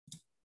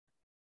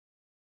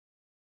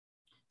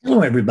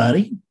Hello,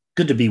 everybody.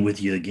 Good to be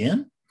with you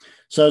again.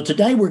 So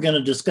today we're going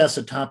to discuss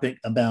a topic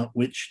about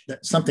which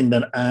something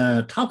that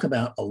I talk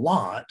about a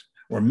lot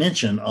or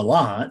mention a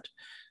lot,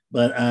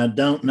 but I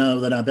don't know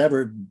that I've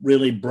ever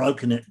really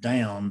broken it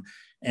down.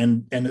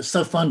 And it's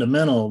so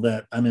fundamental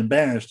that I'm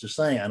embarrassed to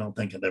say I don't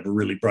think I've ever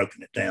really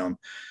broken it down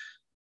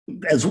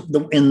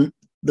in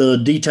the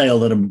detail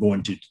that I'm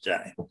going to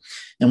today.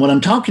 And what I'm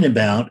talking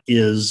about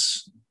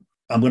is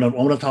I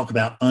want to talk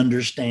about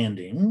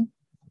understanding,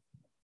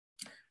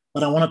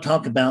 but I want to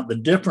talk about the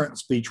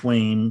difference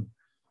between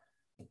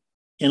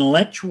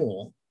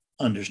intellectual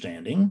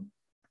understanding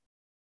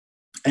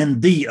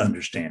and the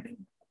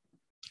understanding,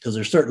 because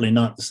they're certainly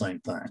not the same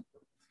thing.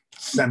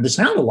 They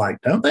sound alike,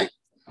 don't they?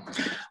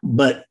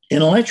 But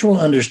intellectual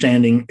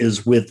understanding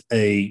is with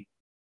a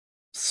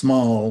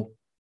small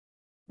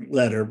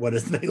letter. What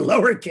is the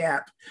lower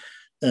cap?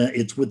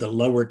 It's with a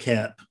lower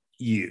cap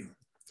u,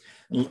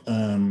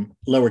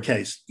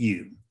 lowercase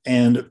u.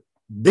 And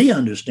the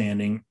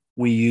understanding,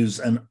 we use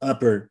an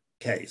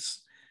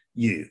uppercase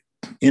u,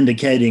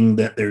 indicating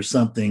that there's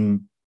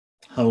something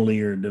holy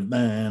or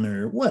divine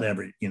or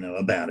whatever,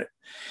 about it.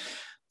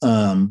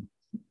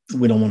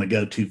 We don't want to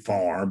go too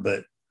far,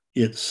 but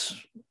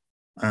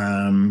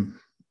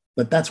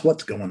but that's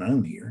what's going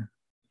on here.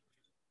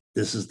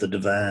 This is the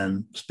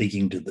divine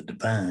speaking to the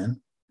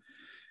divine,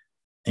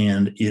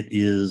 and it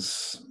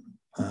is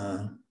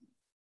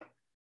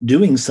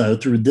doing so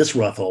through this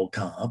rough old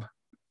cob,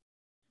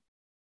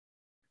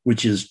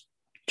 which is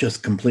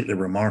just completely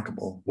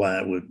remarkable why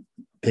it would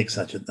pick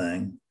such a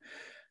thing.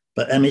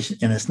 But I mean,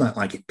 and it's not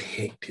like it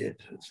picked it.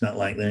 It's not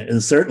like that.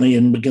 And certainly,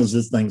 because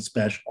this thing's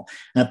special.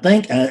 I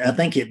think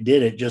it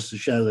did it just to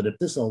show that if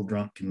this old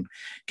drunk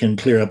can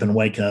clear up and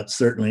wake up,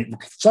 certainly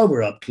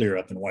sober up, clear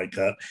up and wake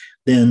up,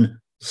 then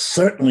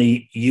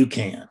certainly you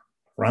can,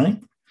 right?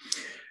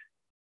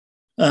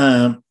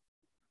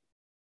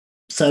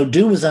 So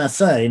do as I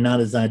say,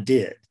 not as I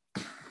did.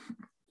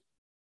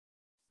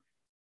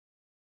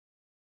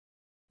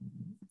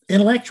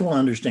 Intellectual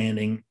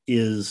understanding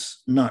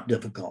is not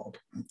difficult.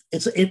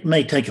 It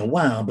may take a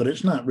while, but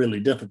it's not really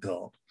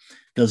difficult,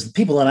 because the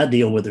people that I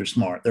deal with are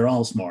smart. They're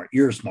all smart.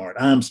 You're smart.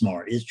 I'm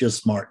smart. It's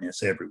just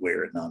smartness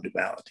everywhere in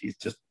non-duality. It's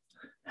just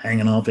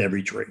hanging off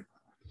every tree.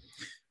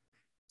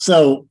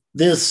 So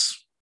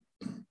this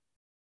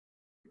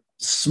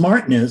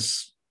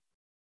smartness,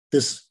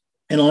 this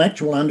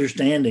intellectual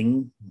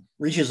understanding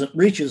reaches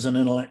an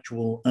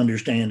intellectual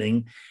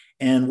understanding.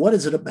 And what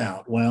is it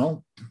about?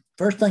 Well,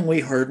 first thing we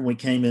heard when we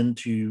came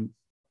into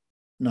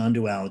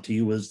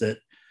non-duality was that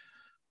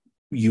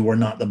you are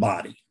not the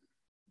body.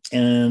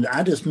 And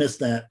I dismissed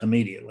that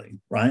immediately,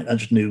 right? I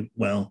just knew,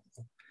 well,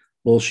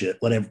 bullshit,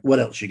 whatever. What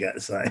else you got to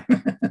say?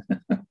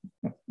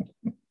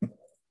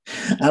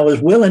 I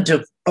was willing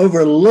to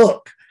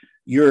overlook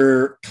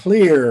your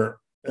clear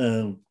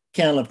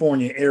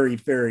California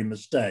airy-fairy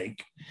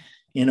mistake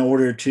in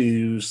order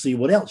to see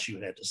what else you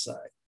had to say.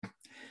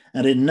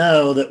 I didn't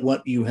know that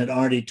what you had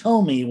already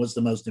told me was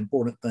the most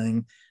important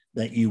thing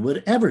that you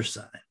would ever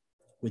say,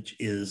 which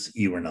is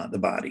you are not the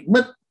body.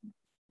 But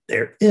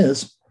there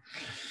is.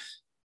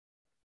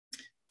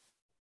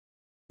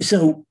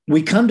 So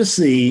we come to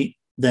see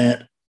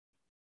that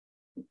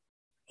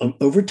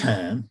over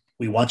time,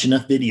 we watch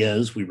enough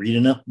videos, we read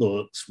enough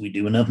books, we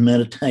do enough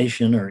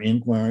meditation or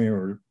inquiry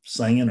or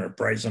singing or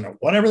praising or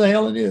whatever the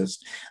hell it is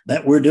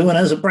that we're doing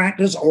as a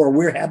practice, or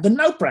we're having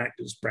no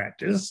practice.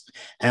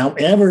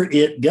 However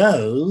it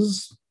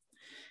goes,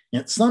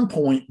 at some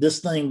point,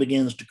 this thing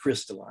begins to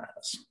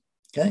crystallize,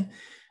 okay?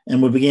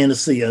 And we begin to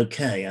see,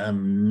 okay,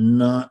 I'm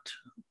not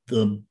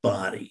the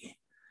body.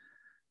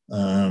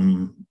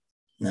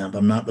 Now, if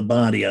I'm not the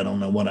body, I don't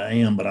know what I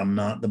am, but I'm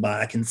not the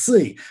body. I can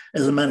see.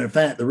 As a matter of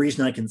fact, the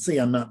reason I can see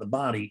I'm not the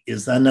body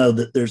is I know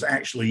that there's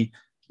actually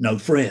no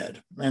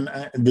Fred. And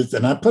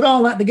I put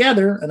all that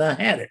together and I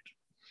had it.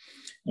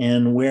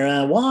 And where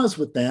I was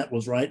with that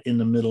was right in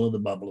the middle of the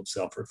bubble of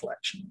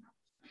self-reflection.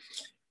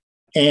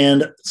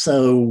 And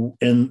so,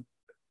 and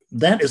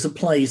that is a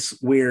place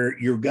where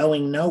you're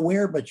going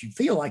nowhere, but you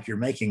feel like you're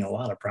making a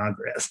lot of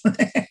progress,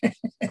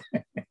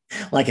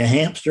 like a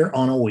hamster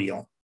on a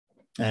wheel.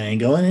 I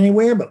ain't going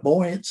anywhere, but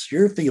boy, it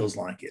sure feels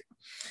like it.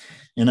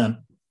 And I'm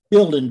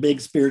building big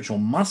spiritual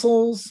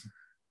muscles,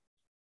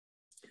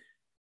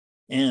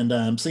 and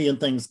I'm seeing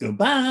things go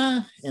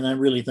by, and I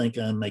really think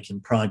I'm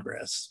making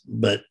progress.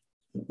 But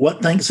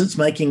what thinks it's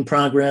making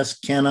progress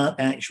cannot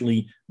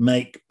actually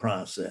make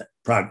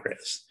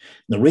progress.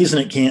 The reason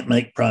it can't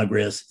make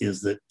progress is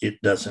that it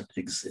doesn't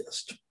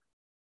exist.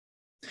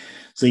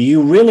 So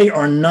you really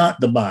are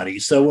not the body.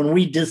 So when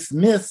we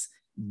dismiss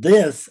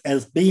this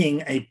as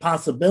being a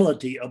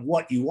possibility of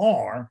what you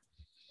are,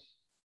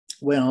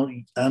 well,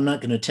 I'm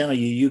not going to tell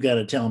you. You got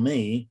to tell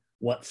me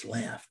what's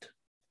left.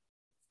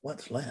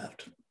 What's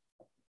left?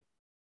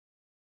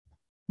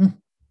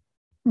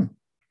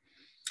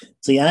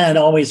 See, I had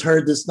always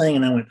heard this thing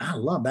and I went, I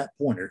love that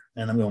pointer.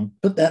 And I'm going to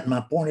put that in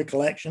my pointer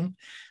collection.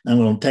 I'm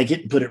going to take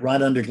it and put it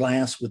right under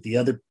glass with the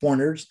other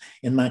pointers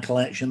in my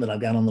collection that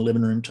I've got on the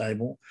living room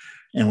table.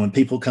 And when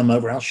people come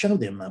over, I'll show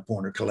them my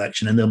pointer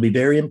collection and they'll be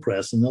very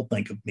impressed and they'll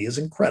think of me as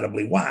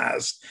incredibly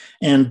wise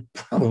and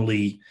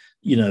probably,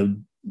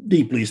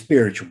 deeply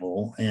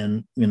spiritual.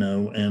 And,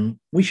 and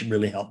we should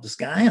really help this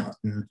guy out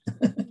and,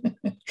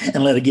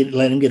 and let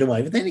him get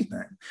away with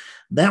anything.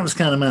 That was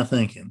kind of my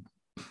thinking.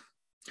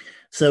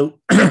 So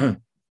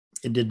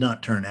it did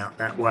not turn out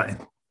that way.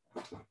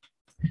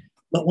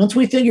 But once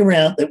we figure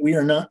out that we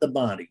are not the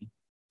body,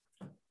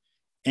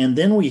 and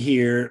then we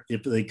hear,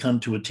 if they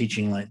come to a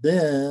teaching like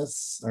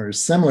this or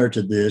similar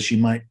to this, you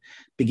might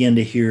begin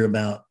to hear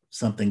about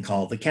something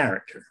called the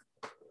character.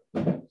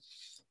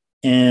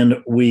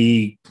 And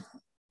we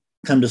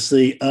come to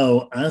see,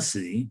 oh, I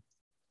see.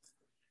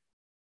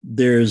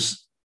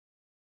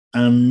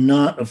 I'm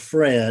not a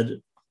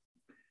Fred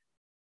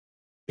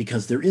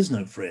because there is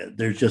no Fred.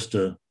 There's just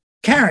a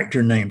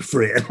character named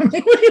Fred. I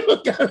mean, we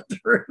will go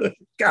through it.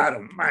 God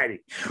almighty.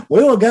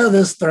 We will go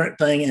this third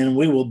thing and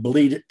we will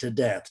bleed it to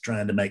death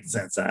trying to make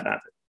sense out of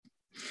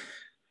it.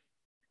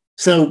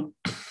 So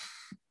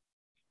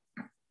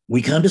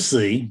we come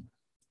to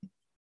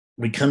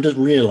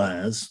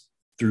realize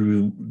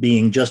through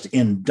being just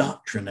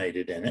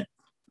indoctrinated in it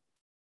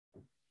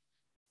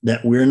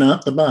that we're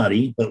not the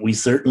body, but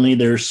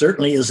there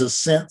certainly is a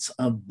sense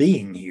of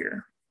being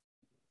here.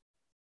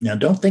 Now,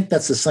 don't think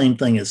that's the same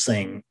thing as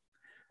saying,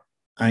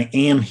 I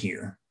am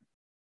here,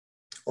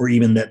 or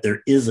even that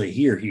there is a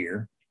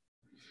here,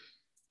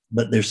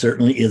 but there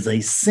certainly is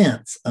a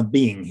sense of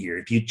being here.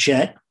 If you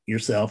check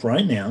yourself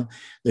right now,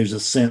 there's a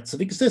sense of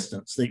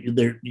existence.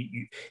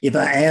 If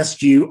I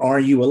asked you,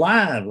 are you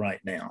alive right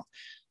now?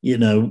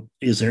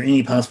 Is there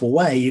any possible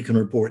way you can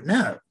report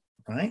no,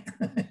 right?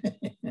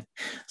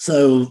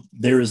 So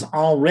there is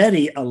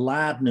already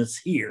aliveness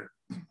here.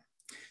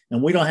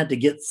 And we don't have to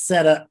get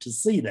set up to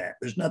see that.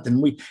 There's nothing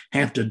we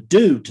have to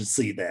do to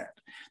see that.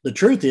 The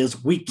truth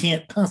is we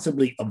can't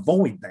possibly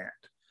avoid that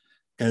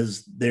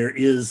because there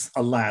is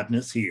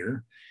aliveness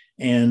here,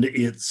 and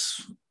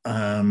it's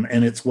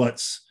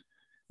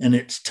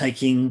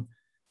taking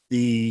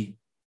the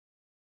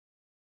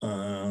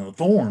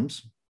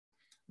forms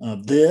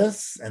of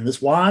this and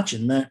this watch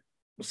and that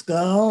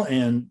skull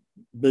and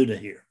Buddha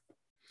here.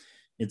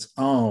 It's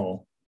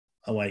all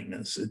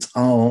awakeness.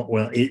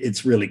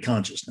 It's really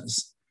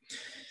consciousness.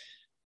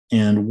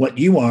 And what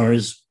you are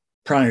is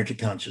prior to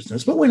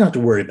consciousness, but we don't have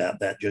to worry about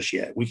that just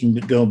yet. We can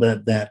go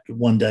about that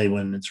one day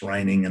when it's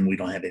raining and we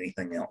don't have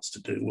anything else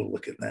to do. We'll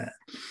look at that.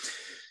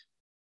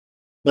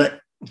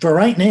 But for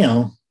right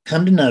now, we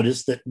come to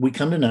notice that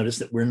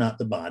we're not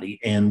the body,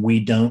 and we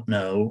don't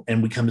know,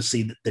 and we come to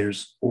see that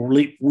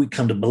we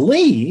come to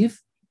believe,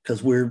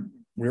 because we're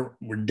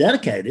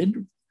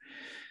dedicated,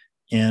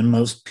 and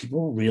most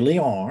people really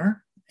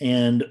are,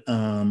 and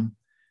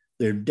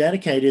they're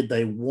dedicated,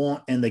 they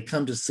want, and they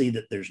come to see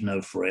that there's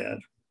no Fred.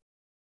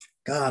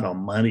 God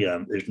almighty,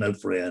 there's no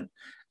Fred.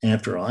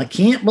 After all, I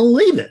can't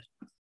believe it.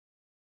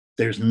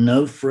 There's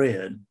no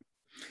Fred.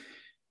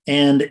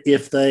 And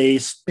if they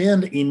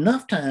spend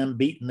enough time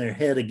beating their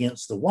head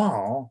against the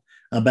wall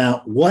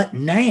about what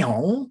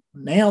now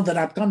that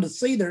I've come to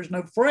see there's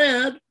no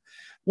Fred,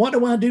 what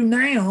do I do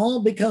now?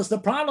 Because the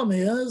problem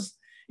is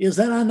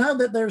that I know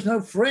that there's no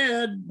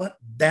Fred, but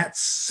that's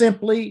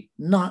simply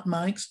not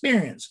my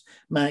experience.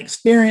 My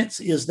experience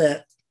is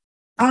that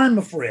I'm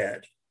a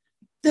Fred.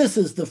 This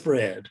is the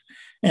Fred,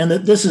 and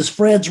that this is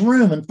Fred's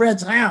room and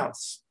Fred's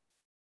house.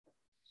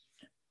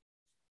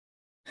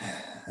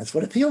 That's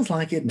what it feels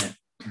like, isn't it?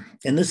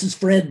 And this is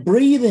Fred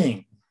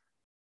breathing.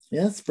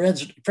 Yes,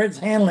 Fred's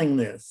handling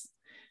this.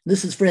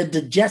 This is Fred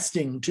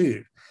digesting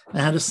too.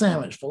 I had a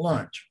sandwich for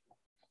lunch.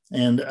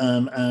 And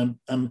I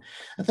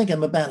think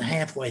I'm about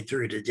halfway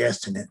through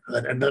digesting it,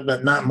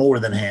 but not more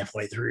than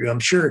halfway through. I'm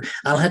sure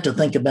I'll have to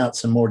think about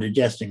some more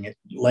digesting it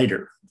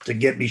later to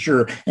be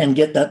sure and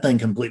get that thing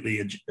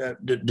completely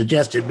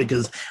digested,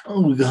 because,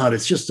 oh God,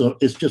 it's just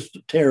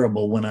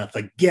terrible when I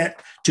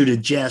forget to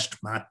digest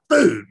my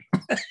food.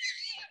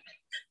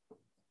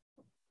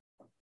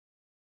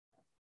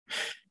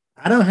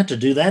 I don't have to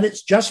do that.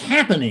 It's just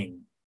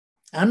happening.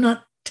 I'm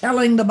not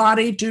telling the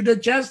body to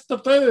digest the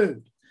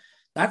food.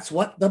 That's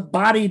what the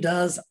body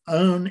does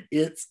on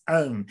its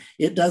own.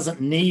 It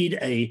doesn't need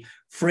a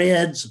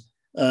Fred's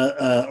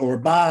or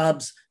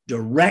Bob's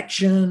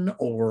direction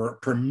or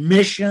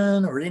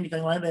permission or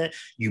anything like that.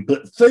 You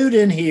put food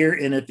in here,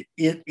 and if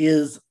it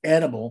is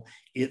edible,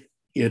 if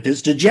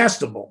it's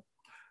digestible,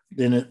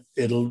 then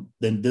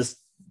then this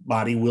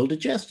body will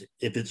digest it.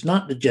 If it's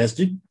not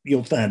digested,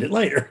 you'll find it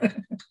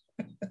later.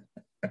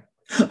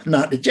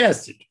 Not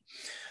digested.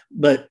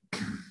 But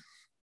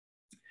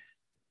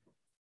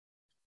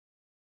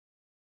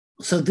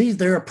so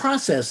there are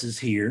processes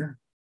here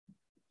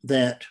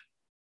that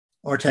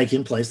are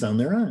taking place on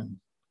their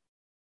own.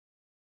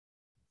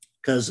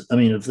 Because, I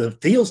mean, if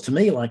it feels to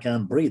me like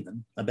I'm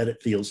breathing, I bet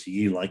it feels to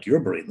you like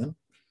you're breathing.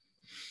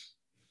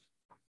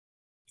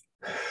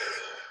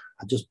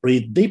 I just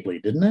breathed deeply,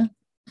 didn't I?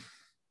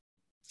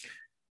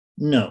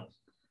 No,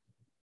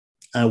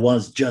 I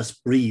was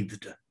just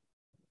breathed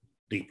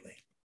deeply.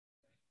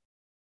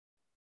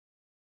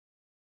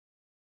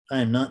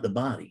 I am not the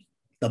body.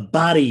 The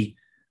body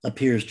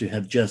appears to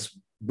have just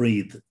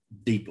breathed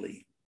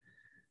deeply,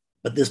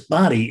 but this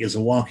body is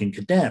a walking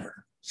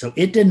cadaver. So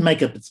it didn't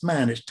make up its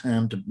mind it's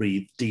time to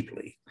breathe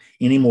deeply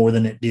any more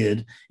than it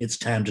did it's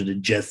time to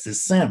digest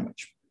this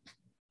sandwich.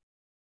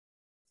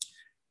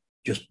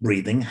 Just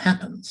breathing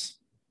happens.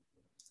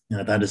 And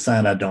if I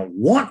decide I don't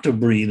want to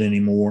breathe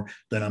anymore,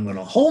 then I'm going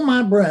to hold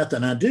my breath.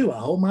 And I do. I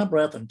hold my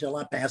breath until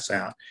I pass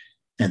out.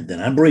 And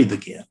then I breathe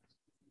again.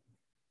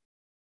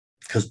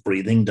 Because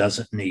breathing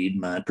doesn't need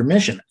my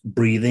permission.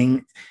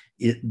 Breathing,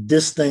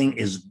 this thing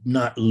is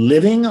not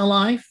living a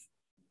life.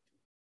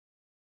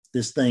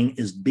 This thing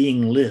is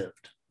being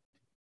lived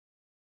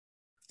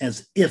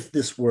as if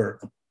this were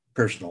a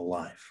personal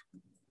life.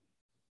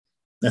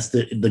 That's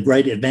the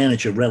great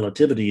advantage of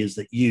relativity, is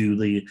that you,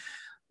 the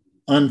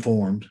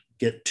unformed,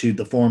 get to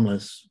the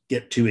formless,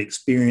 get to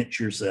experience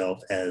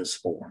yourself as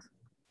form.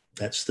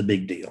 That's the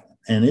big deal.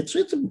 And it's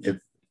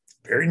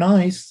very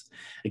nice,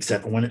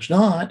 except when it's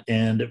not.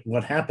 And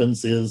what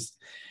happens is,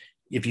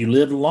 if you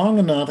live long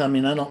enough, I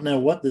mean, I don't know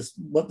what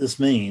this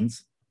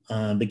means,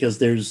 because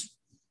there's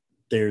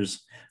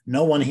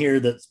no one here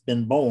that's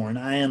been born.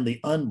 I am the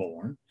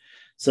unborn.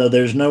 So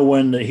there's no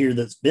one here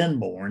that's been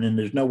born, and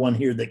there's no one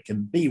here that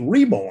can be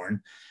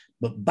reborn.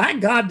 But by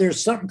God,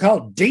 there's something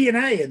called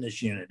DNA in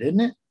this unit,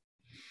 isn't it?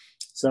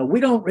 So we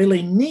don't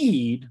really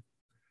need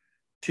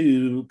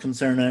to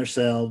concern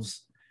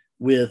ourselves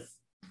with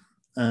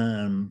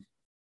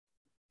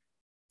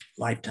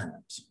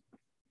lifetimes.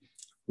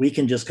 We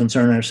can just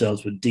concern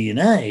ourselves with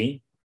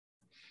DNA,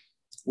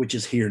 which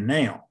is here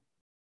now,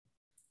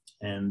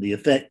 and the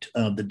effect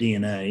of the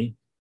DNA,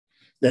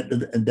 that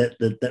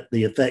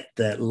the effect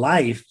that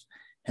life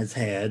has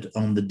had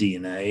on the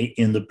DNA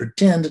in the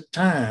pretend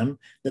time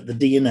that the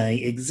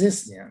DNA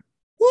exists in.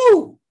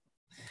 Woo!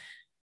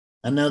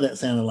 I know that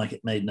sounded like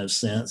it made no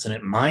sense, and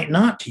it might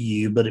not to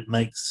you, but it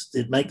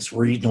makes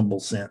reasonable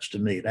sense to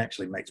me. It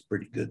actually makes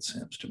pretty good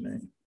sense to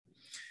me.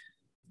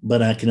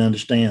 But I can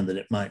understand that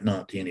it might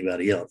not to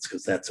anybody else,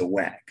 because that's a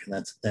whack.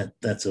 That's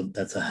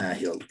a high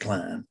hill to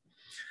climb.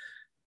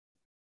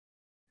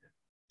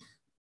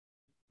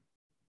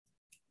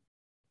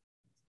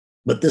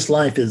 But this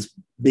life is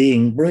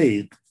being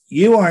breathed.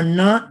 You are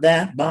not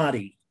that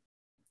body.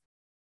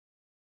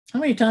 How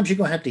many times are you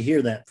going to have to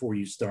hear that before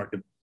you start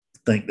to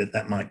think that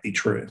that might be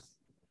true?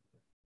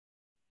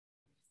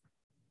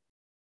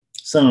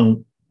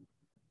 So,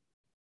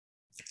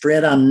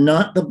 Fred, I'm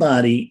not the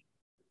body.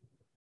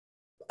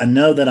 I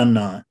know that I'm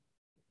not,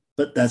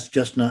 but that's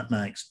just not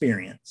my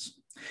experience.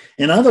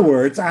 In other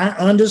words, I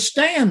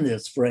understand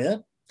this,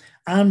 Fred.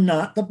 I'm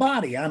not the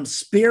body. I'm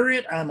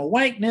spirit. I'm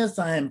awakeness.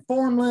 I am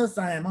formless.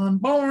 I am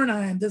unborn.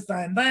 I am this,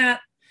 I am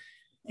that.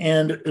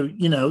 And,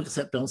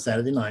 except on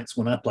Saturday nights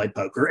when I play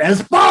poker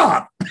as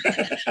Bob.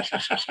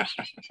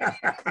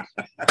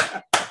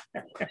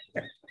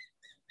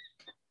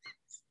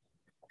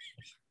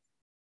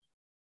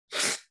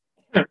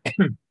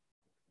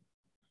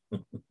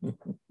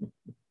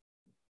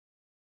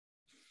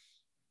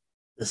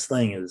 This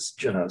thing is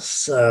just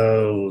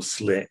so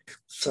slick,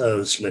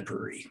 so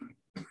slippery.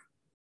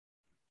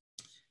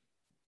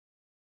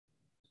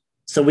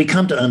 So we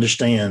come to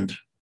understand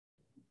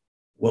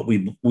what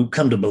we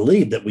come to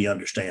believe that we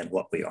understand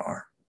what we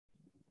are.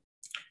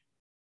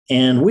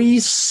 And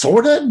we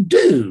sort of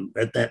do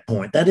at that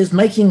point. That is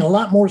making a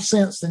lot more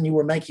sense than you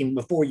were making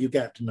before you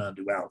got to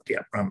non-duality.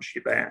 I promise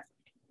you that.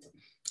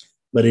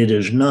 But it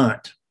is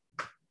not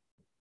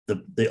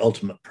the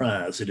ultimate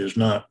prize. It is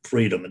not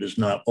freedom. It is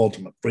not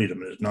ultimate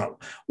freedom. It is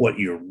not what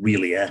you're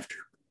really after.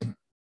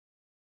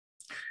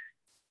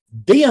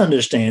 The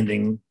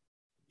understanding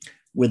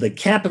with a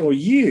capital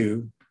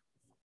U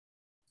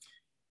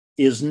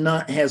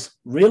has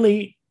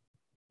really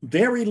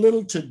very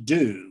little to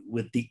do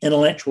with the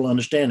intellectual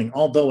understanding,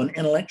 although an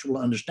intellectual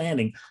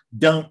understanding,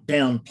 don't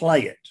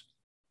downplay it.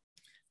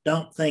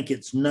 Don't think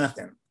it's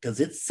nothing, because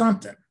it's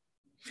something.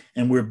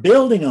 And we're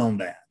building on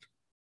that.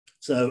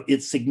 So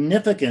it's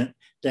significant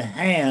to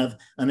have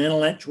an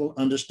intellectual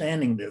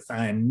understanding of this.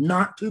 I am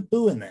not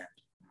poo-pooing that.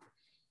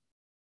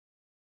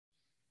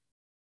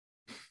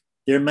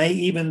 There may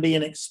even be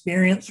an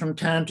experience from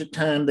time to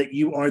time that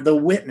you are the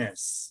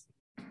witness.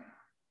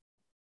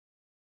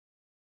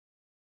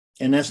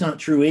 And that's not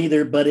true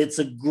either, but it's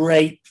a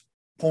great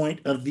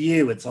point of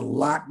view. It's a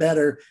lot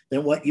better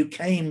than what you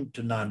came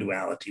to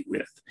non-duality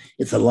with.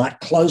 It's a lot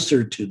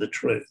closer to the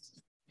truth.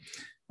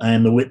 I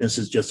am the witness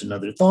is just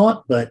another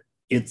thought, but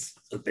it's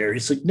a very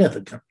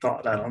significant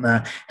thought. I don't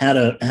know how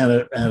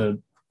to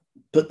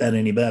put that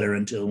any better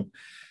until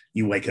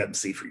you wake up and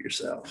see for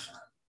yourself.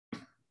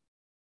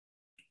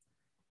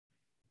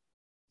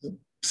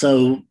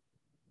 So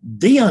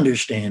the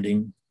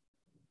understanding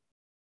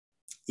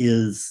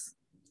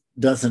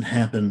doesn't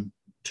happen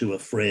to a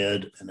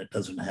Fred, and it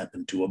doesn't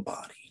happen to a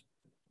body.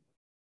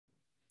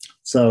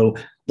 So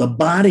the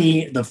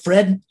body, the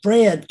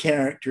Fred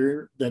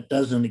character that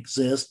doesn't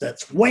exist,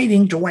 that's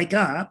waiting to wake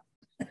up.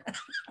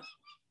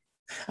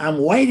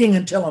 I'm waiting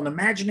until an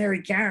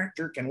imaginary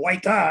character can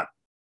wake up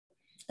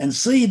and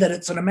see that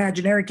it's an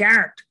imaginary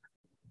character.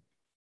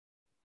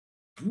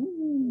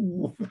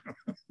 Ooh.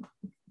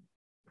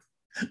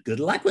 Good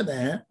luck with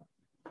that.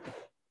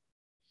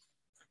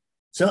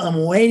 So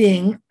I'm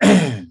waiting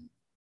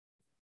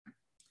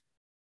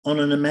on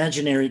an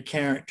imaginary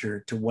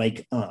character to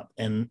wake up.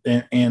 And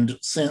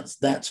since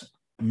that's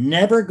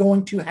never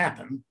going to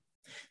happen,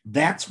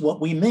 that's what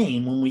we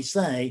mean when we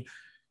say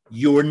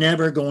you're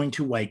never going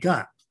to wake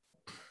up.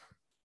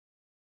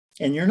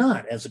 And you're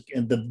not,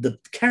 the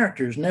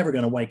character is never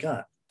going to wake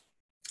up.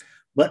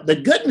 But the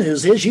good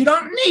news is you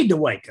don't need to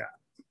wake up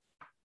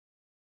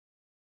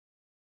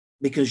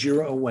because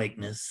you're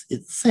awakeness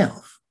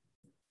itself.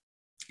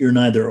 You're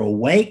neither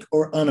awake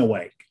or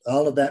unawake.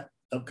 All of that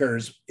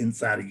occurs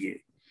inside of you,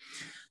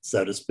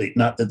 so to speak.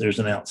 Not that there's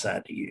an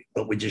outside to you,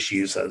 but we just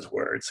use those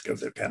words because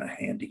they're kind of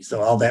handy.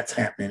 So all that's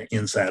happening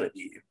inside of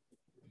you.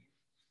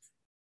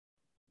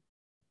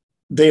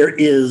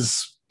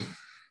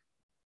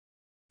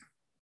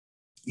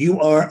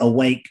 You are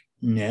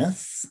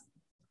awakeness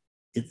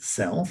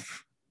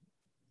itself.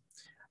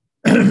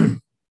 And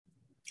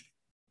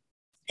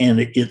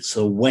it's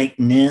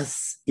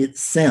awakeness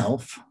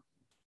itself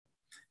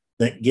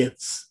that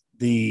gets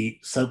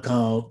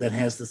that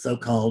has the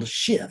so-called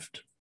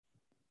shift.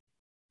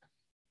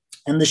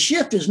 And the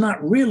shift is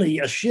not really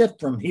a shift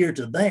from here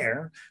to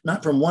there,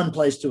 not from one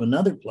place to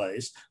another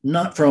place,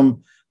 not there's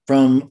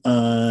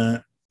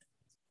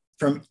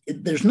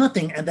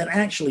nothing that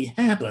actually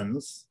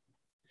happens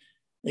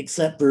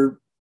except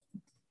for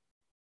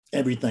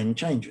everything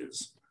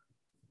changes.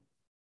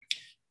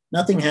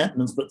 Nothing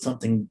happens, but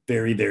something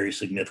very, very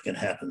significant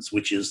happens,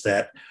 which is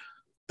that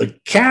the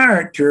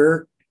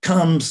character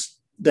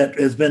that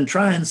has been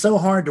trying so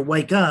hard to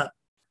wake up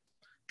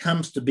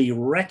comes to be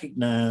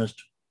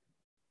recognized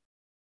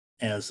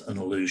as an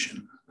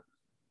illusion.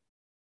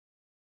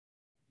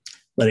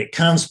 But it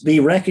comes to be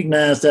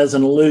recognized as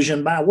an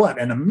illusion by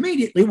what? And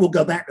immediately we'll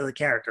go back to the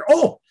character.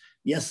 Oh,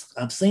 yes,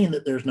 I've seen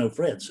that there's no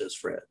Fred, says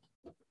Fred.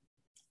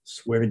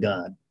 Swear to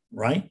God,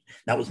 right?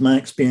 That was my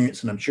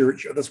experience, and I'm sure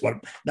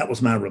that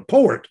was my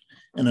report,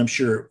 and I'm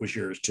sure it was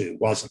yours too.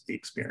 It wasn't the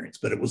experience,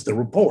 but it was the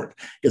report,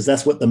 because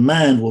that's what the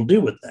mind will do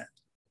with that.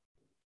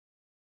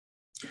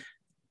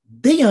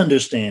 The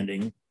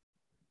understanding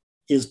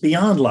is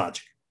beyond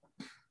logic,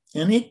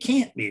 and it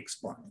can't be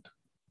explained,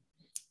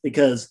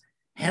 because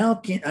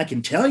I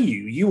can tell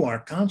you are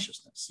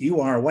consciousness,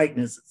 you are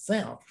awakeness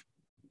itself,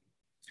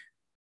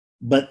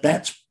 but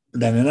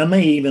and I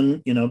may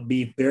even,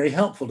 be very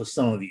helpful to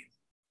some of you,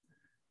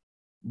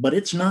 but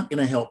it's not going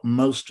to help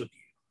most of you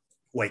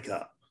wake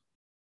up.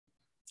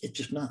 It's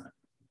just not,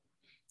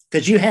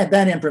 because you had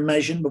that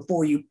information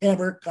before you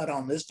ever cut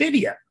on this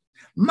video.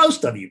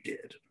 Most of you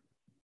did.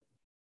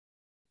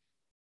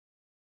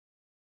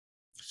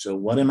 So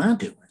what am I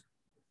doing?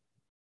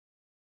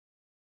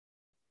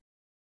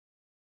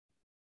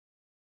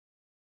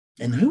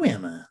 And who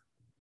am I?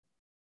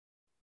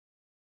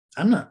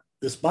 I'm not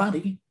this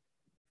body.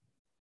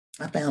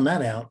 I found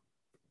that out,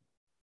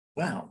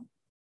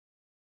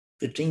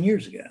 15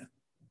 years ago.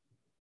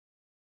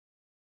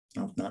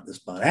 No, not this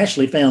body. I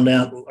actually found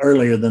out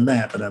earlier than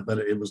that, but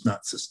it was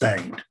not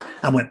sustained.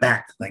 I went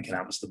back to thinking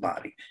I was the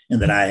body, and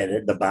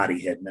that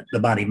the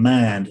body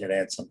mind had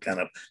had some kind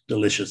of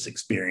delicious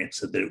experience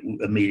that it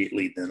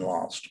immediately then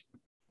lost.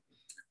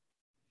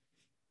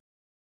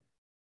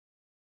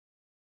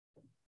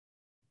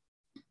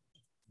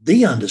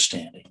 The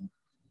understanding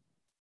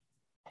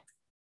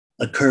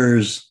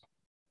occurs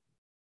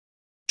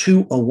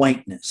to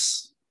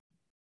awakeness.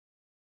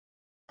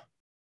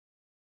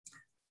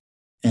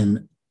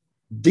 And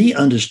the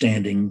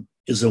understanding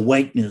is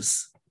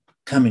awakeness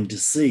coming to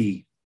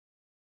see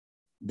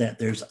that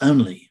there's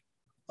only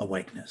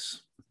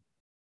awakeness.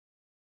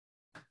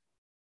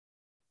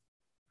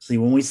 See,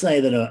 when we say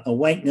that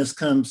awakeness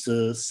comes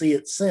to see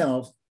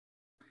itself,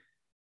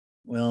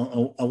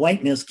 well,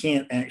 awakeness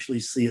can't actually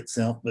see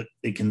itself, but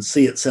it can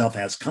see itself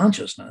as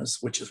consciousness,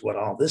 which is what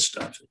all this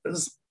stuff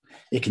is.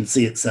 It can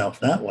see itself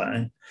that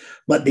way,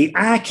 but the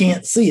eye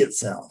can't see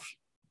itself.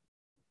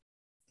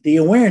 The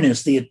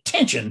awareness, the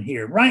attention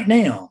here right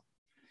now,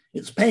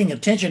 it's paying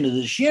attention to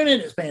this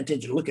unit. It's paying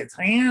attention to look at its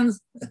hands.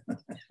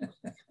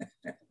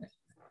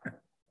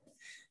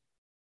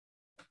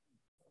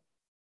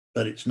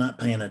 But it's not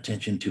paying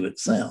attention to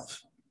itself,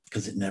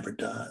 because it never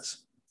does.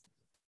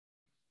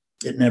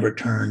 It never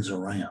turns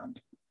around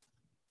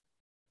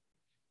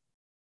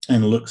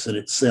and looks at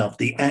itself.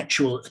 The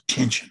actual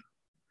attention,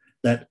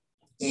 that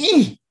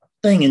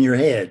thing in your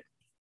head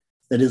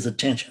that is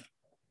attention.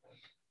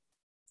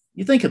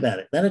 You think about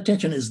it. That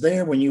attention is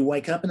there when you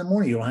wake up in the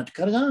morning. You don't have to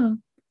cut it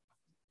on.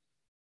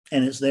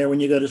 And it's there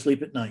when you go to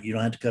sleep at night. You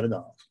don't have to cut it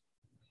off.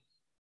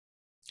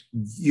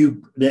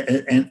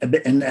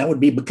 And that would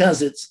be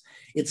because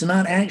it's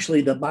not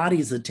actually the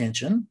body's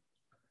attention.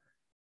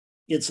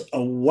 It's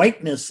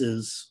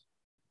awakeness's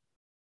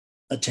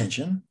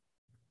attention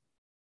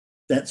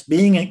that's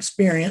being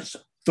experienced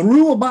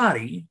through a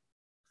body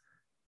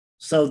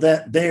so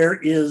that there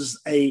is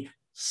a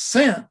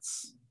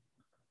sense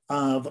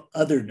of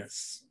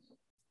otherness.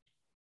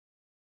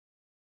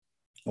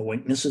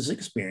 Awakeness is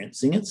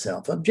experiencing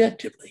itself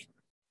objectively.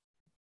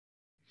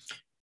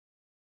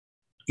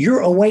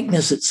 Your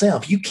awakeness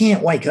itself, you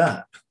can't wake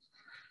up.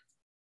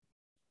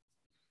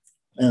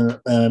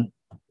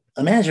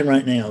 Imagine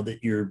right now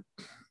that you're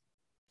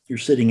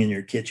sitting in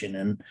your kitchen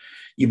and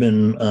you've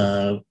been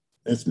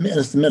it's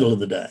the middle of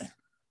the day,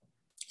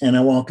 and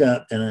I walk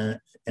up and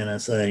I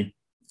say,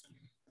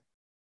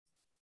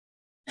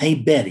 "Hey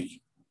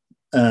Betty,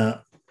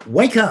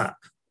 wake up!"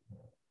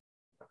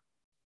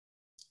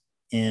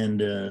 And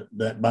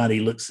that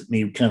body looks at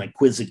me kind of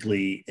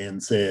quizzically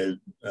and said,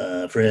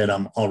 "Fred,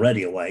 I'm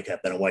already awake.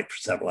 I've been awake for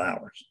several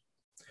hours."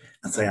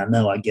 I say, "I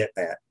know, I get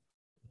that.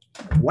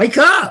 Wake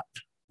up!"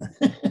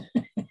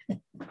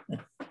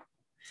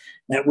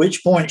 At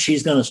which point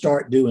she's going to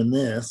start doing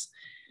this.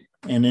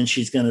 And then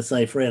she's going to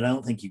say, "Fred, I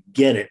don't think you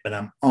get it, but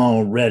I'm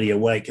already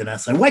awake." And I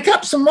say, "Wake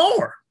up some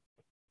more."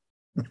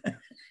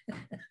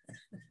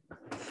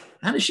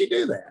 How does she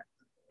do that?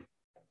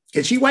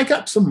 Can she wake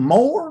up some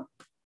more?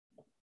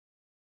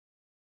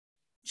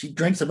 She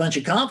drinks a bunch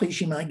of coffee,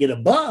 she might get a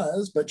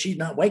buzz, but she's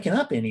not waking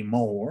up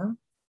anymore.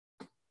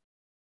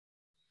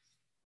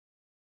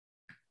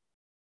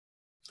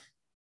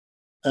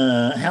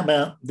 How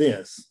about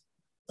this?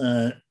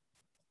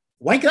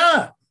 Wake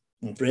up.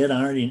 Well, Fred,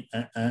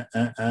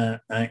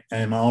 I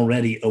am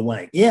already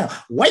awake. Yeah,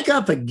 wake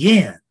up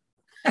again.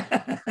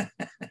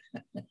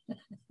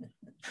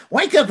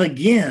 Wake up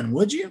again,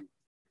 would you?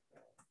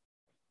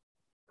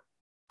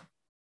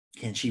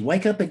 Can she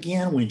wake up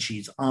again when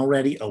she's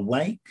already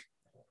awake?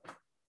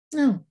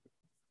 No.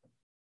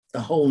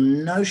 The whole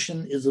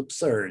notion is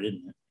absurd,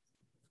 isn't it?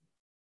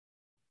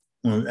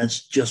 Well,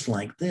 that's just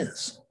like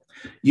this.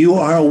 You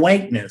are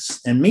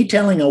awakeness, and me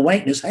telling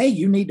awakeness, "Hey,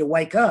 you need to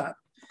wake up,"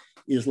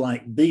 is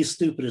like the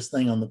stupidest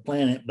thing on the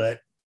planet, but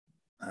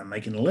I'm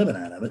making a living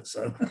out of it,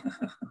 so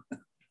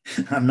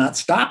I'm not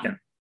stopping.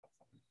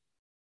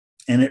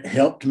 And it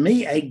helped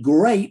me a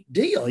great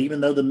deal,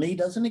 even though the me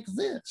doesn't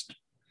exist.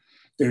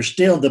 There's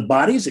still, the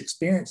body's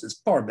experience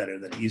is far better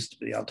than it used to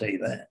be, I'll tell you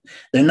that.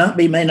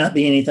 May not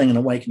be anything an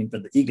awakening for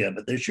the ego,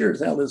 but there sure as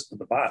hell is for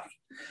the body,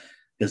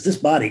 because this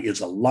body is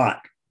a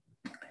lot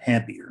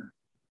happier.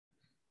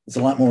 It's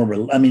a lot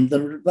more, I mean,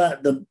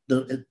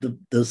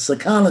 the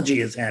psychology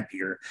is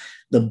happier.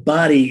 The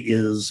body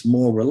is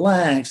more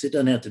relaxed. It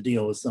doesn't have to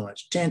deal with so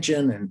much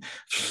tension and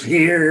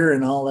fear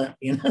and all that,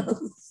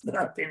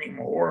 stuff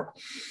anymore.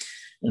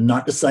 And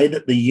not to say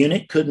that the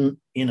unit couldn't,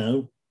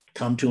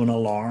 come to an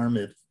alarm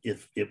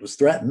if it was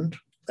threatened.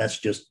 That's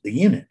just the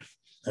unit.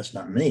 That's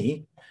not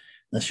me.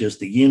 That's just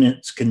the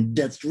unit's,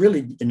 that's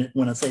really,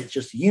 when I say it's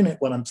just a unit,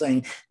 what I'm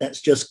saying,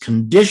 that's just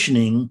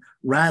conditioning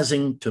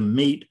rising to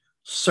meet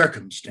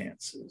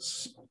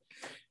circumstances.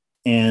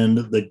 And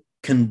the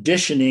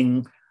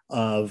conditioning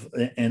of,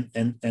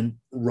 and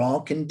raw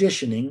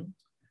conditioning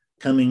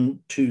coming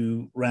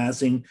to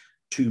rising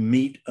to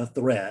meet a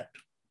threat.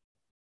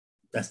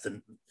 That's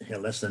the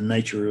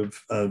nature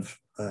of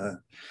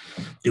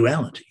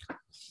duality.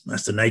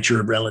 That's the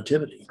nature of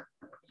relativity.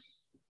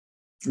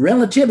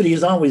 Relativity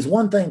is always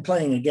one thing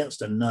playing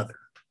against another.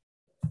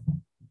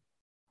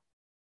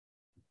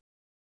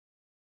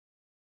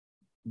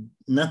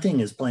 Nothing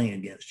is playing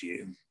against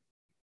you.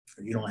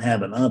 You don't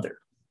have an other.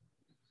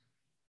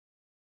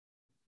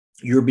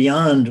 You're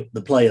beyond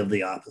the play of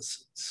the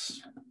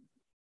opposites.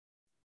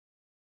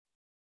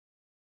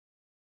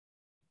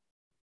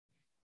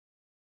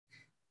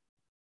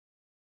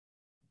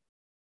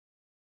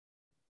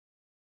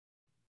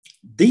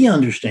 The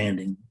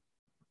understanding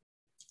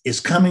is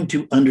coming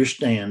to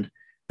understand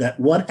that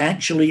what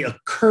actually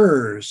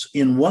occurs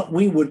in what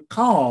we would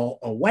call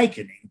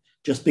awakening,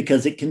 just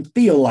because it can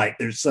feel like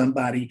there's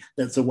somebody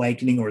that's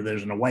awakening or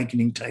there's an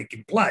awakening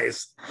taking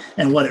place.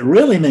 And what it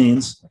really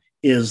means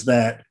is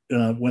that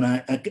when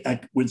I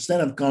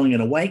instead of calling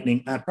it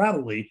awakening, I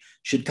probably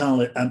should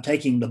call it, I'm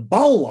taking the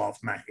bowl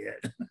off my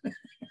head.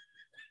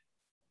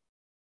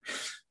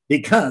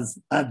 Because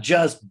I've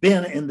just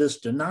been in this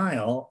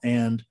denial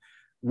and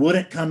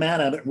wouldn't come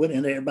out of it.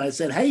 And everybody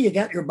said, "Hey, you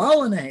got your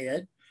bowl in the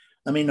head.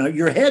 I mean,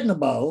 your head in a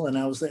bowl." And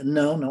I was saying,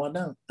 no, I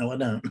don't. No, I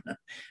don't.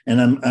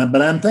 And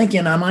but I'm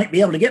thinking I might be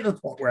able to get to the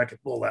point where I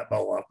could pull that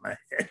bowl off my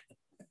head.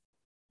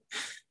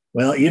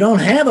 Well, you don't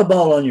have a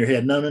bowl on your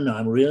head. No,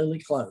 I'm really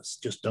close.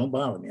 Just don't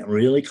bother me. I'm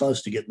really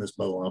close to getting this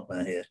bowl off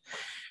my head.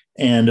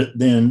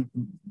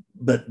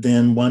 But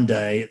then one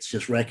day it's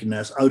just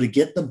recognized, to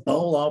get the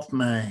bowl off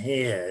my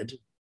head,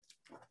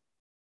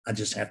 I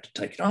just have to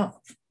take it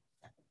off.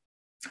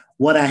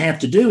 What I have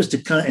to do is to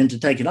cut and to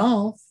take it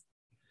off.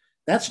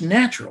 That's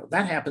natural.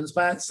 That happens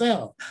by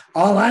itself.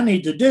 All I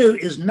need to do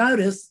is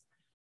notice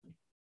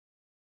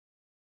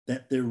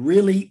that there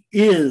really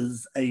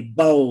is a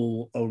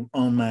bowl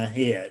on my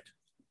head.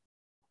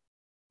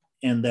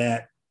 And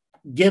that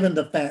given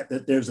the fact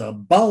that there's a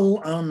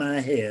bowl on my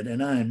head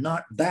and I am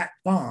not that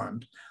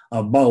fond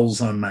of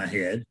bowls on my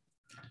head,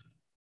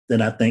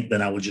 then I think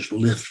that I would just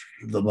lift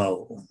the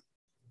bowl.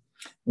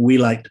 We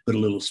like to put a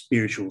little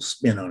spiritual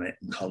spin on it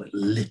and call it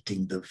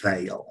lifting the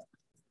veil,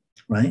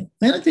 right?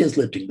 And it is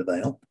lifting the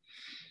veil.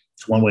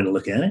 It's one way to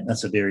look at it.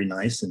 That's a very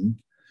nice and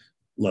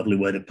lovely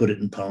way to put it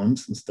in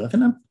poems and stuff.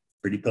 And I'm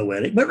pretty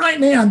poetic. But right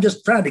now, I'm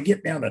just trying to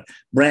get down to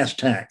brass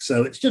tacks.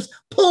 So it's just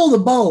pull the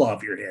bowl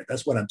off your head.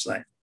 That's what I'm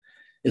saying,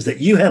 is that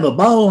you have a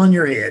bowl on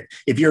your head.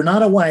 If you're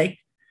not awake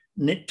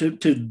to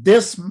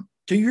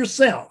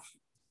yourself,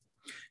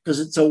 because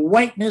it's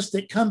awakeness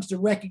that comes to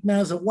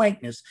recognize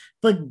awakeness.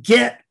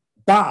 Forget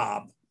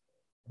Bob.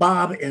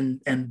 Bob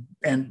and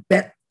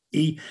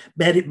Betty,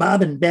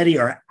 Bob and Betty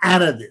are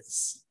out of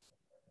this.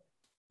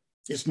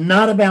 It's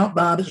not about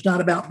Bob. It's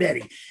not about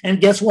Betty.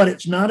 And guess what?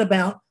 It's not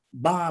about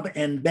Bob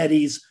and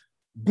Betty's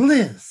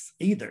bliss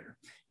either.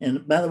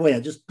 And by the way, I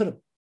just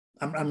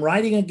I'm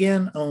writing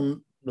again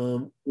on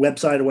the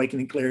website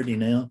Awakening Clarity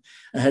now.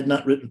 I had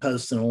not written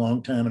posts in a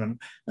long time, and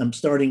I'm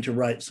starting to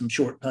write some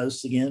short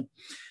posts again.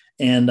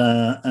 And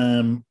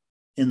I'm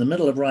in the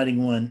middle of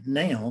writing one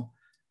now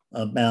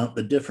about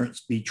the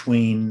difference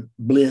between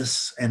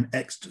bliss and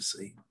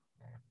ecstasy.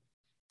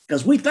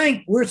 Because we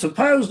think we're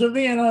supposed to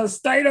be in a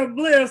state of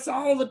bliss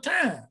all the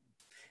time.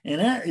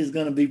 And that is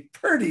going to be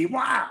pretty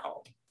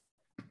wild.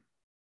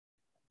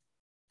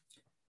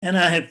 And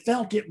I have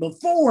felt it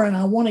before, and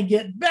I want to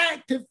get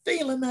back to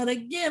feeling that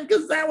again,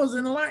 because that was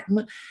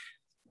enlightenment.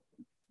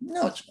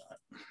 No, it's not.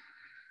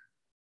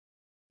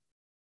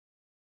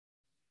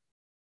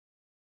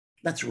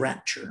 That's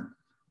rapture.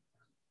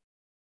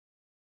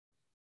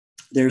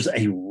 There's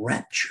a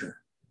rapture.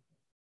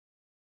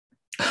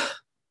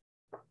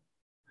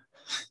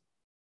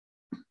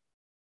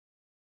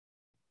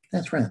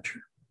 That's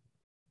rapture.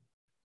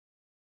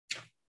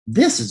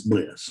 This is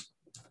bliss.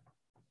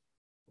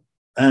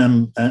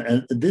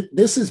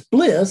 This is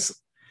bliss,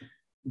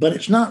 but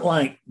it's not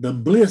like the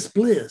bliss.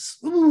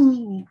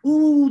 Ooh,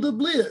 the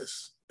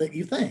bliss that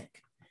you think.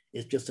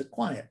 It's just a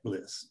quiet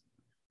bliss.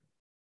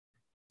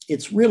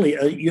 It's really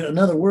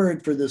another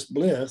word for this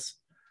bliss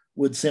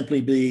would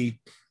simply be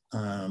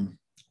something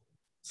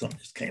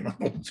just came up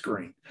on the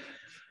screen.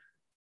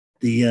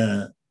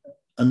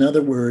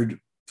 Another word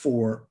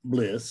for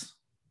bliss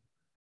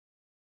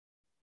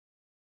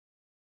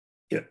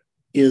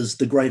is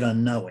the great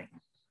unknowing.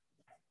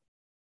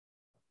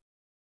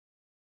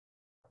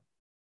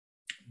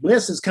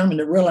 Bliss is coming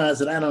to realize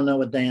that I don't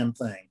know a damn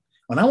thing.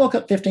 When I woke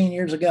up 15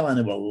 years ago, I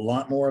knew a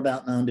lot more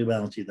about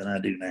non-duality than I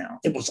do now.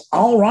 It was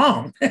all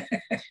wrong.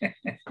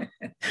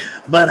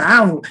 but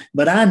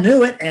I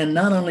knew it, and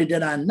not only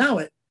did I know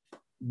it,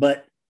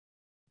 but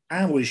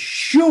I was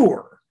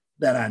sure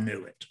that I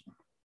knew it.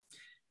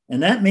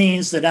 And that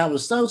means that I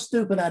was so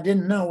stupid I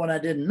didn't know what I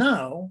didn't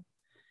know.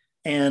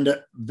 And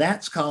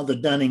that's called the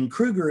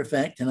Dunning-Kruger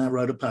effect. And I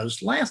wrote a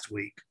post last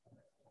week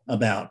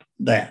about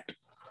that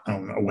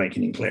on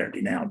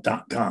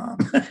awakeningclaritynow.com.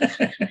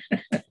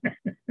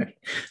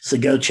 So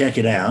go check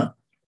it out.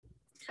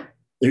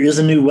 There is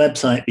a new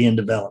website being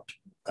developed,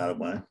 by the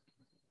way.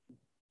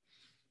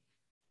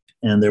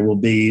 And there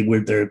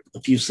are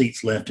a few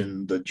seats left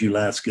in the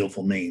July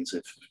Skillful Means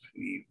if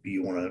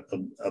you want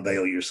to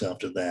avail yourself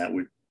to that.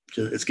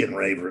 It's getting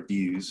rave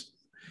reviews.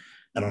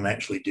 I don't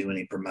actually do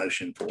any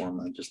promotion for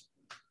them. I just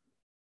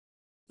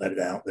let it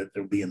out that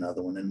there'll be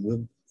another one, and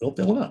we'll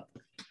fill it up.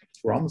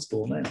 We're almost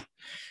full now,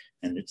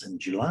 and it's in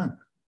July.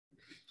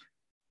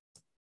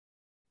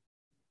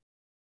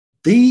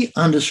 The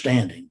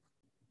understanding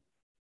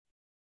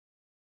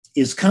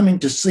is coming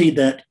to see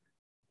that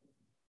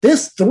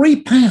this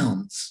 3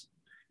 pounds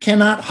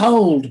cannot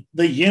hold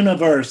the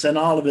universe and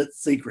all of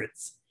its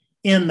secrets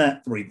in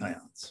that 3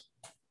 pounds.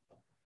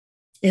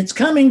 It's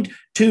coming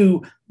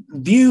to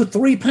view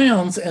 3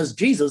 pounds as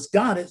Jesus.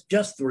 God, it's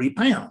just 3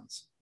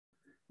 pounds.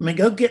 I mean,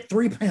 go get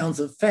 3 pounds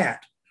of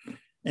fat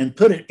and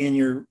put it in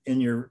your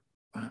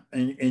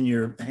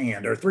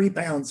hand, or 3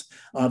 pounds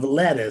of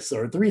lettuce,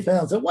 or 3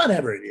 pounds of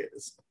whatever it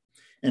is,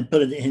 and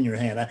put it in your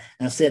hand.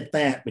 I said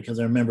fat because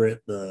I remember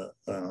at the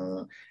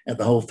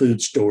Whole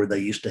Foods store, they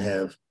used to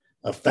have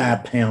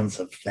 5 pounds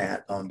of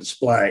fat on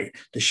display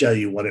to show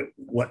you what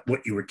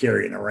you were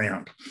carrying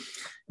around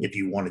if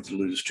you wanted to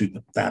lose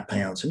 5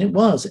 pounds. And it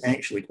was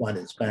actually quite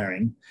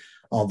inspiring,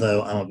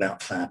 although I'm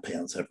about 5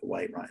 pounds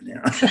overweight right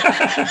now.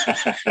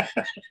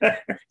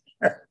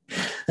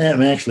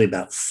 I'm actually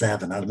about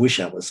 7. I wish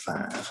I was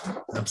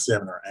 5. I'm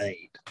 7 or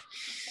 8.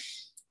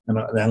 I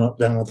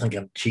don't think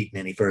I'm cheating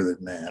any further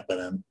than that, but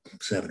I'm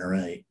 7 or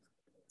 8.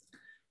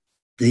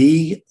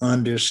 The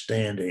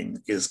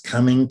understanding is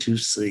coming to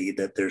see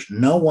that there's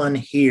no one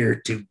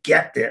here to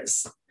get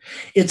this.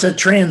 It's a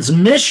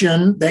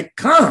transmission that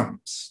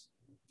comes.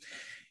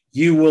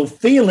 You will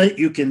feel it.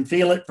 You can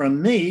feel it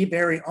from me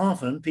very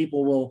often.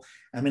 People will,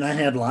 I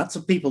have lots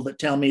of people that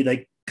tell me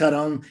they cut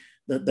on,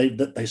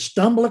 that they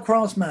stumble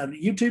across my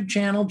YouTube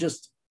channel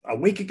just a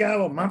week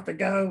ago, a month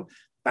ago,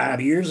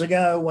 5 years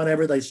ago,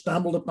 whatever. They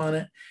stumbled upon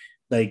it.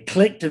 They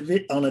clicked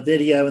on a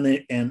video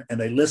and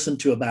they listened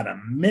to about a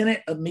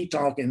minute of me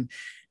talking,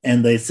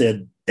 and they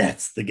said,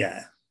 that's the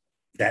guy.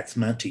 That's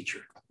my teacher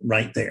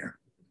right there.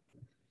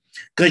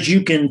 Because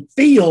you can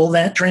feel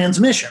that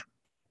transmission.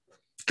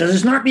 Because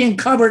it's not being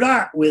covered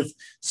up with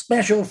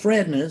special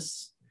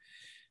Fredness,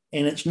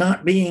 and it's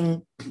not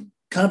being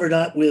covered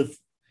up with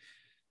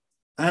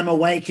I'm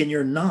awake and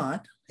you're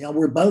not. You know,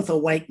 we're both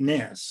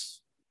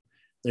awakeness.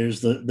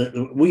 There's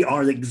we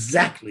are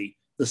exactly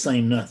the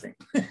same nothing.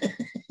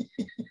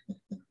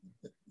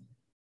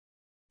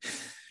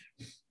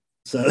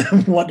 So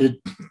what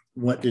did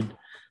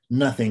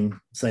nothing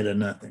say to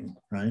nothing,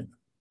 right?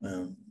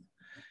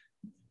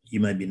 You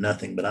may be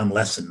nothing, but I'm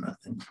less than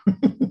nothing.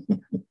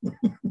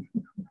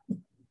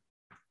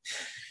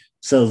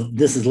 So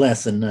this is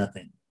less than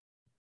nothing.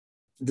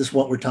 This is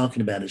what we're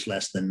talking about, is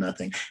less than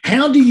nothing.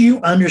 How do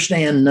you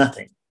understand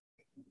nothing?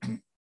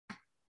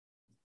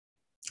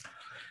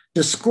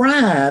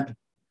 Describe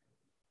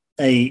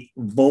a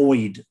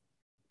void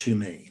to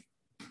me.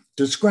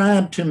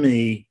 Describe to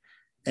me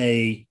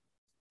a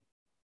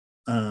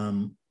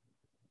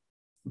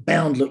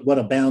what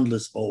a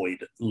boundless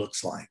void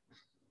looks like.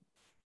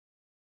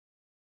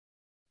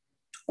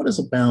 What does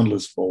a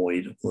boundless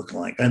void look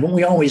like? And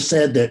we always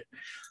said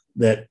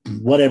that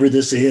whatever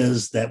this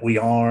is that we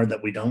are,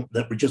 that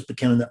we're just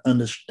beginning to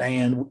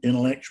understand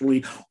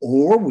intellectually,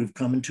 or we've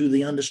come into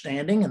the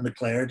understanding and the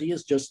clarity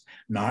is just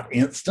not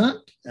instant,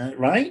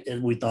 right?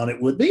 And we thought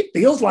it would be.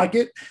 Feels like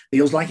it.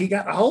 Feels like you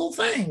got the whole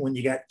thing when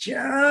you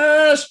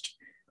just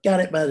got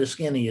it by the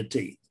skin of your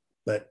teeth.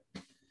 But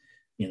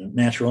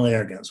natural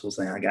arrogance will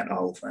say, I got the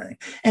whole thing.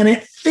 And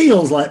it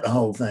feels like the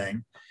whole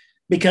thing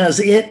because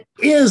it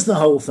is the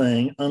whole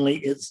thing, only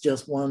it's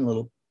just one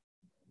little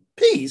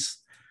piece.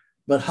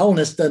 But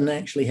wholeness doesn't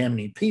actually have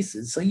any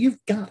pieces. So you've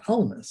got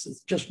wholeness.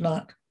 It's just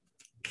not,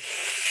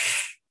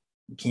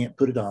 you can't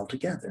put it all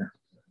together.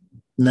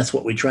 And that's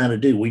what we try to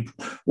do.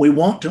 We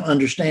want to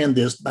understand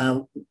this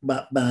by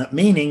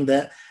meaning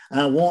that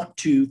I want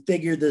to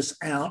figure this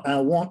out. I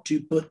want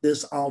to put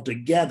this all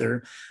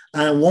together.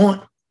 I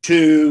want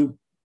to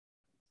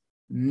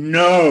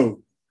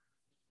know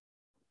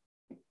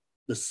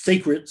the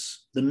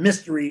secrets, the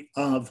mystery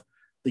of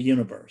the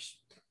universe.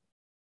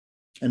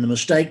 And the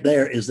mistake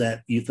there is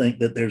that you think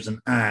that there's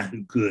an I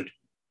who could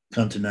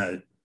come to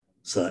know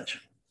such,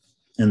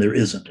 and there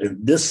isn't.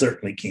 And this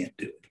certainly can't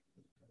do it.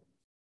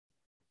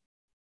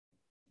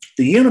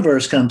 The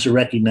universe comes to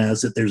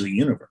recognize that there's a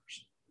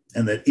universe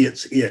and that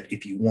it's it,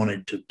 if you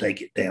wanted to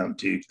take it down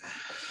to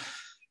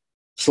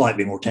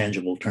slightly more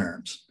tangible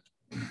terms.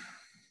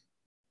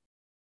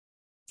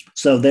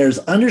 So there's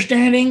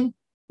understanding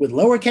with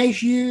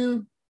lowercase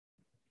u,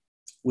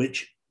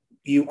 which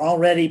you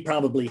already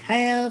probably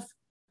have,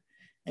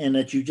 and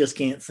that you just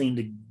can't seem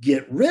to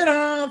get rid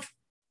of.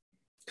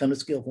 Come to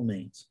skillful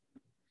means.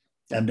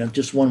 I've done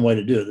just one way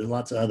to do it. There's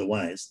lots of other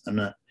ways.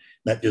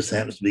 That just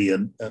happens to be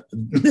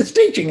this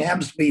teaching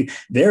happens to be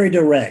very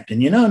direct.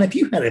 And and if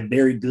you had a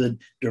very good,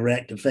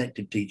 direct,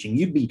 effective teaching,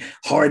 you'd be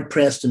hard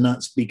pressed to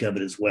not speak of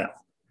it as well.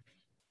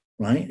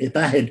 Right? If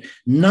I had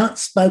not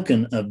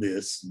spoken of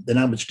this, then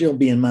I would still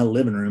be in my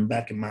living room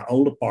back in my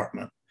old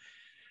apartment.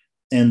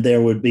 And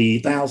there would be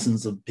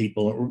thousands of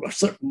people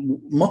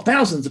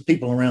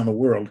around the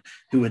world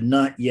who had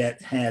not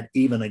yet had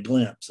even a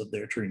glimpse of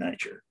their true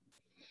nature.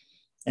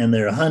 And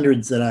there are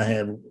hundreds that I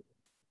have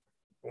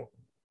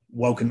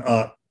woken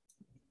up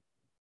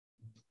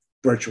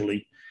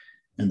virtually.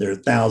 And there are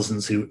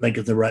thousands who they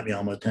write me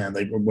all the time.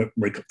 They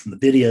wake up from the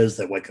videos,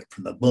 they wake up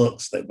from the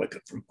books, they wake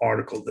up from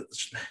articles that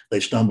they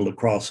stumbled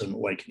across in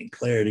Awakening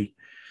Clarity.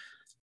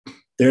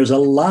 There's a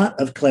lot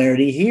of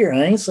clarity here.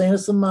 I ain't saying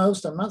it's the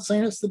most. I'm not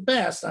saying it's the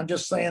best. I'm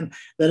just saying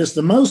that it's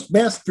the most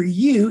best for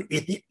you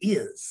if it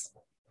is.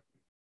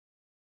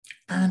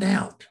 Find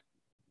out.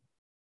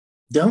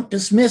 Don't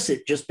dismiss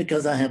it just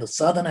because I have a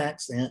Southern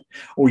accent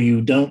or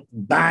you don't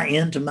buy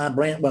into my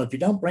brand. Well, if you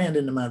don't brand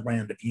into my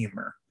brand of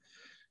humor,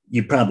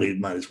 you probably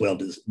might as well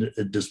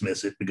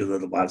dismiss it, because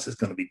otherwise it's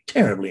going to be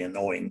terribly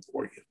annoying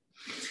for you.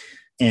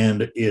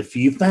 And if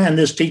you find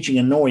this teaching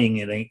annoying,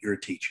 it ain't your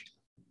teaching.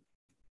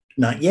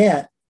 Not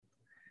yet.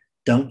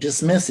 Don't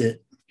dismiss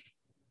it.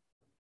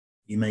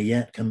 You may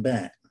yet come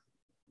back.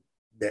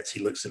 Betsy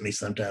looks at me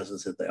sometimes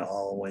and says, they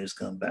always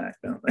come back,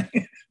 don't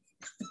they?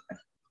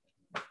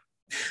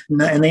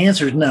 No, and the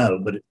answer is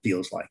no, but it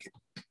feels like it.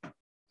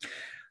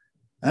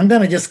 I'm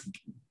going to just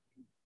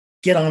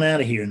get on out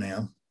of here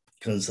now,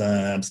 because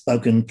I've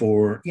spoken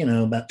for,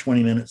 about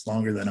 20 minutes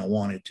longer than I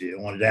wanted to.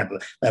 I wanted to have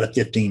about a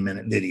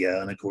 15-minute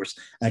video. And of course,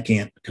 I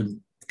can't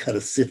cut a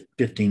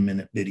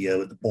 15-minute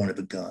video at the point of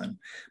a gun.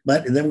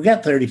 But then we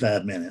got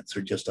 35 minutes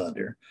or just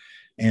under.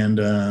 And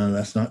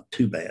that's not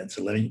too bad.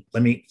 So let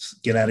me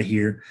get out of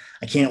here.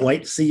 I can't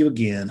wait to see you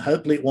again.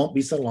 Hopefully it won't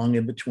be so long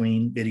in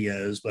between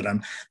videos, but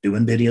I'm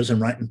doing videos and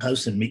writing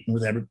posts and meeting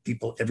with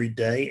people every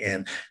day.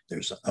 And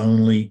there's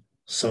only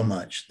so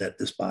much that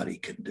this body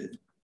can do.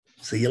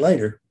 See you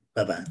later.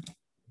 Bye-bye.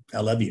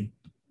 I love you.